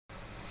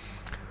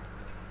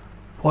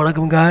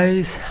வணக்கம்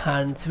guys.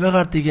 And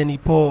Sivakarthikeyan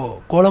இப்போது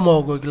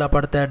கோலமாவு கோகிலா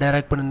படத்தை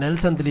டைரக்ட் பண்ண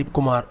நெல்சன் திலீப்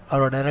குமார்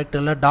அவரோட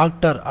டைரக்டரில்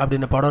டாக்டர்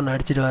அப்படின்ற படம்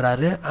நடிச்சிட்டு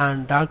வராரு.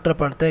 அண்ட் டாக்டர்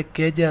படத்தை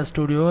KGR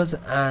studios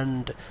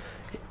and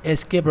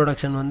SK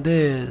production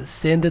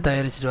சேர்ந்து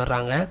தயாரிச்சிட்டு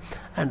வர்றாங்க.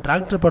 அண்ட்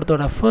டாக்டர்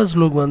படத்தோட ஃபர்ஸ்ட்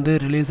லுக்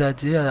ரிலீஸ்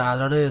ஆச்சு.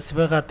 அதோட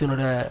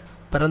சிவகார்த்திகேயனோட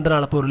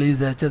பிறந்தநாள் அப்போ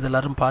ரிலீஸ் ஆச்சு. அது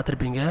எல்லோரும்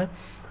பார்த்துருப்பீங்க.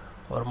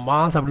 ஒரு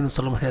மாஸ் அப்படின்னு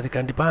சொல்ல முடியாது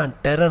கண்டிப்பாக. அண்ட்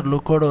டெரர்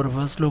லுக்கோட ஒரு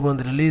ஃபர்ஸ்ட்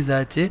லுக் ரிலீஸ்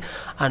ஆச்சு.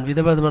 அண்ட்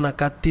விதவிதமான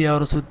கத்தி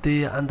அவரை சுற்றி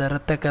அந்த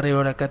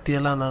இரத்தக்கரையோட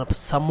கத்தியெல்லாம்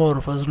செம்ம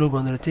ஒரு ஃபர்ஸ்ட் லுக்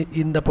வந்துருச்சு.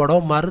 இந்த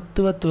படம்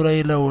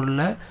மருத்துவத்துறையில்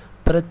உள்ள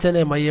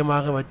பிரச்சனை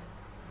மையமாக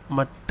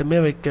மட்டுமே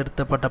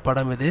எடுத்தப்பட்ட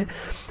படம் இது.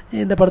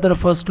 இந்த படத்தோட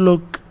ஃபர்ஸ்ட்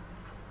லுக்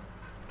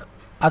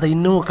அதை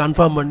இன்னும்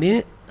கன்ஃபார்ம் பண்ணி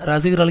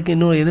ரசிகர்களுக்கு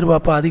இன்னும்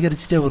எதிர்பார்ப்பு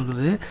அதிகரிச்சுட்டே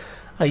இருக்குது.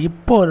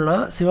 இப்போ என்னன்னா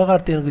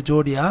சிவகார்த்திகேயனுக்கு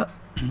ஜோடியாக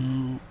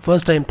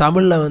ஃபர்ஸ்ட் டைம்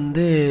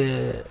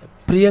தமிழில்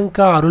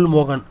பிரியங்கா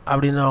அருள்மோகன்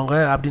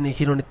அப்படின்னு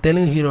ஹீரோனி,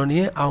 தெலுங்கு ஹீரோனி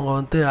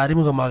அவங்க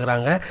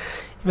அறிமுகமாகறாங்க.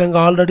 இவங்க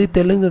ஆல்ரெடி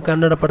தெலுங்கு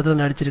கன்னட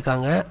படத்தில்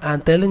நடிச்சிருக்காங்க.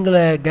 அண்ட் தெலுங்கில்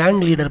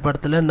கேங் லீடர்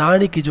படத்தில்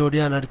நானிக்கு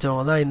ஜோடியாக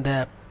நடித்தவங்க தான் இந்த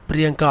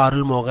பிரியங்கா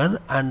அருள்மோகன்.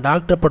 அண்ட்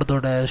டாக்டர்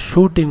படத்தோட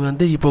ஷூட்டிங்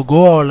இப்போ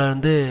கோவாவில்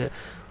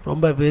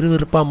ரொம்ப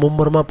விறுவிறுப்பாக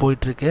மும்முரமாக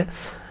போயிட்டுருக்கு.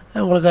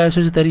 உங்களுக்கு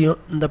ஆக்சுவலி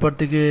தெரியும், இந்த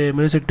படத்துக்கு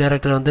மியூசிக்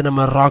டைரக்டர்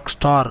நம்ம ராக்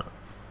ஸ்டார்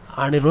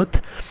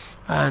அனிருத்.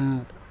 அண்ட்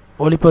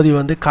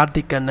ஒளிப்பதிவு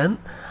கார்த்திக் கண்ணன்.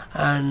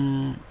 அண்ட்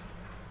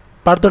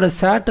படத்தோட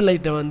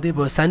சேட்டலைட்டை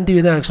இப்போ சன் டிவி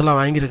தான் ஆக்சுவலாக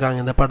வாங்கியிருக்காங்க.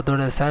 இந்த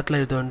படத்தோட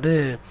சேட்டலைட்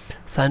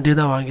சன் டிவி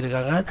தான்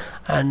வாங்கியிருக்காங்க.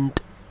 அண்ட்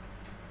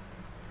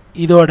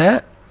இதோட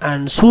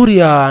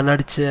சூர்யா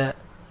நடித்த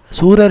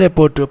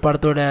சூரரைப்போற்று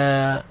படத்தோட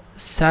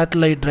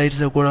சேட்டலைட்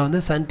ரைட்ஸை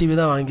கூட சன் டிவி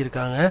தான்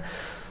வாங்கியிருக்காங்க.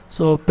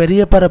 ஸோ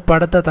பெரிய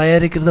படத்தை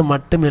தயாரிக்கிறது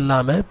மட்டும்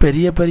இல்லாமல்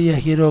பெரிய பெரிய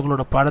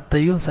ஹீரோக்களோட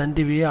படத்தையும் சன்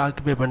டிவியே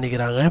ஆக்குபை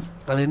பண்ணிக்கிறாங்க.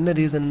 அது என்ன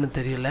ரீசன்னு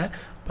தெரியல.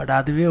 பட்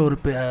அதுவே ஒரு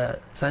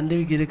சன்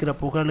டிவிக்கு இருக்கிற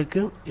புகழுக்கு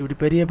இப்படி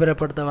பெரிய பெரிய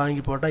படத்தை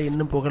வாங்கி போட்டால்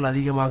இன்னும் புகழ்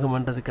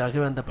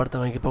அதிகமாகும்ன்றதுக்காகவே அந்த படத்தை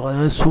வாங்கி போகும்.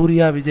 அதுமாதிரி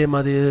சூர்யா, விஜய்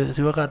மாதிரி,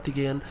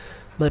 சிவகார்த்திகேயன்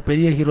மாதிரி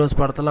பெரிய ஹீரோஸ்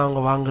படத்தெல்லாம்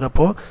அவங்க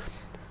வாங்குறப்போ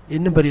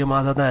இன்னும் பெரிய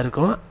மாதம் தான்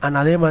இருக்கும்.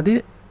 அண்ட் அதே மாதிரி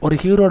ஒரு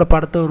ஹீரோட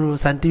படத்தை ஒரு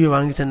சன் டிவி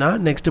வாங்கிச்சுன்னா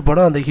நெக்ஸ்ட்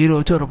படம் அந்த ஹீரோ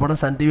வச்சு ஒரு படம்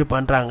சன் டிவி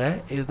பண்ணுறாங்க.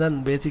 இதுதான்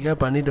பேசிக்காக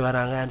பண்ணிட்டு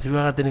வராங்க. அண்ட்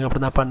சிவகார்த்திகேயனுக்கு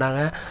அப்படி தான்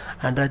பண்ணாங்க.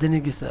 அண்ட்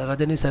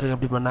ரஜினி சாருக்கு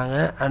அப்படி பண்ணாங்க.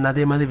 அண்ட்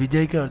அதே மாதிரி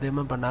விஜய்க்கு அதே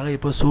மாதிரி பண்ணாங்க.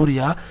 இப்போ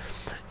சூர்யா,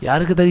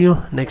 யாருக்கு தெரியும்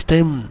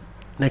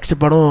நெக்ஸ்ட்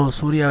படம்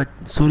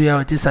சூர்யா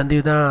வச்சு சன்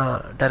டிவி தான்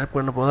டைரக்ட்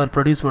பண்ண போதோ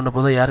ப்ரொடியூஸ் பண்ண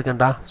போதோ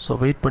யாருக்குண்டா. ஸோ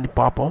வெயிட் பண்ணி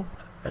பார்ப்போம்.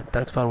 அண்ட்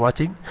தேங்க்ஸ் ஃபார்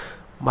வாட்சிங்.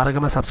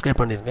 மறக்காமல்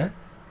சப்ஸ்கிரைப் பண்ணிடுங்க.